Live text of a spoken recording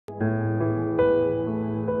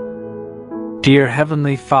Dear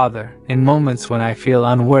Heavenly Father, in moments when I feel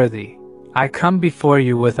unworthy, I come before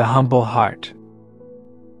you with a humble heart.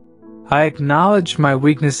 I acknowledge my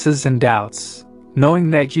weaknesses and doubts,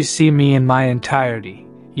 knowing that you see me in my entirety,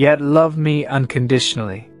 yet love me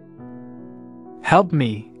unconditionally. Help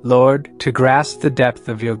me, Lord, to grasp the depth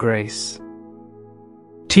of your grace.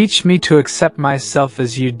 Teach me to accept myself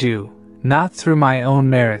as you do, not through my own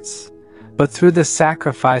merits, but through the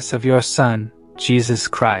sacrifice of your Son, Jesus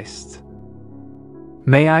Christ.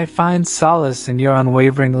 May I find solace in your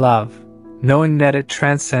unwavering love, knowing that it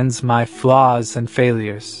transcends my flaws and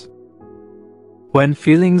failures. When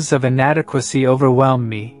feelings of inadequacy overwhelm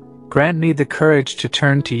me, grant me the courage to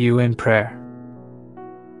turn to you in prayer.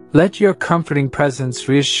 Let your comforting presence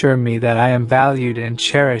reassure me that I am valued and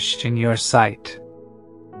cherished in your sight.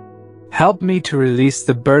 Help me to release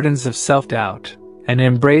the burdens of self-doubt and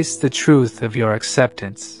embrace the truth of your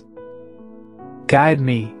acceptance. Guide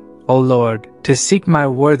me, O Lord, to seek my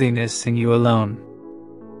worthiness in you alone.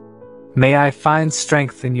 May I find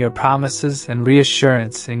strength in your promises and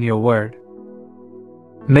reassurance in your word.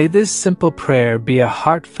 May this simple prayer be a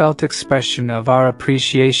heartfelt expression of our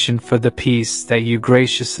appreciation for the peace that you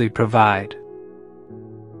graciously provide.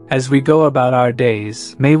 As we go about our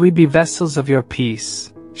days, may we be vessels of your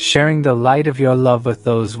peace, sharing the light of your love with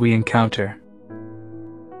those we encounter.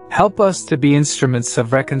 Help us to be instruments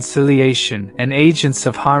of reconciliation and agents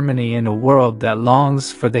of harmony in a world that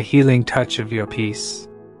longs for the healing touch of your peace.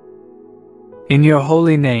 In your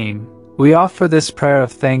holy name, we offer this prayer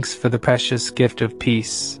of thanks for the precious gift of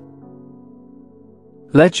peace.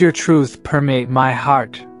 Let your truth permeate my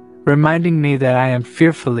heart, reminding me that I am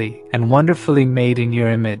fearfully and wonderfully made in your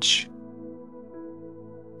image.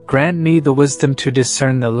 Grant me the wisdom to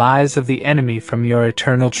discern the lies of the enemy from your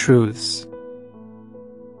eternal truths.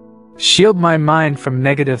 Shield my mind from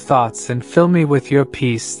negative thoughts and fill me with your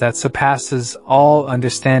peace that surpasses all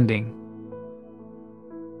understanding.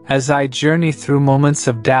 As I journey through moments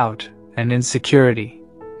of doubt and insecurity,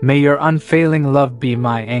 may your unfailing love be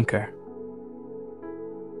my anchor.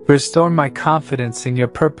 Restore my confidence in your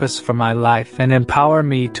purpose for my life and empower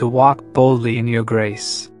me to walk boldly in your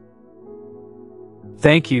grace.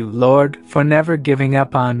 Thank you, Lord, for never giving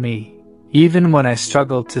up on me, even when I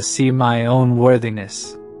struggle to see my own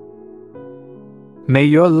worthiness. May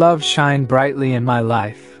your love shine brightly in my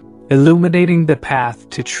life, illuminating the path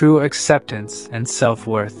to true acceptance and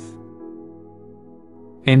self-worth.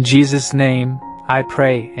 In Jesus' name, I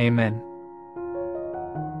pray, Amen.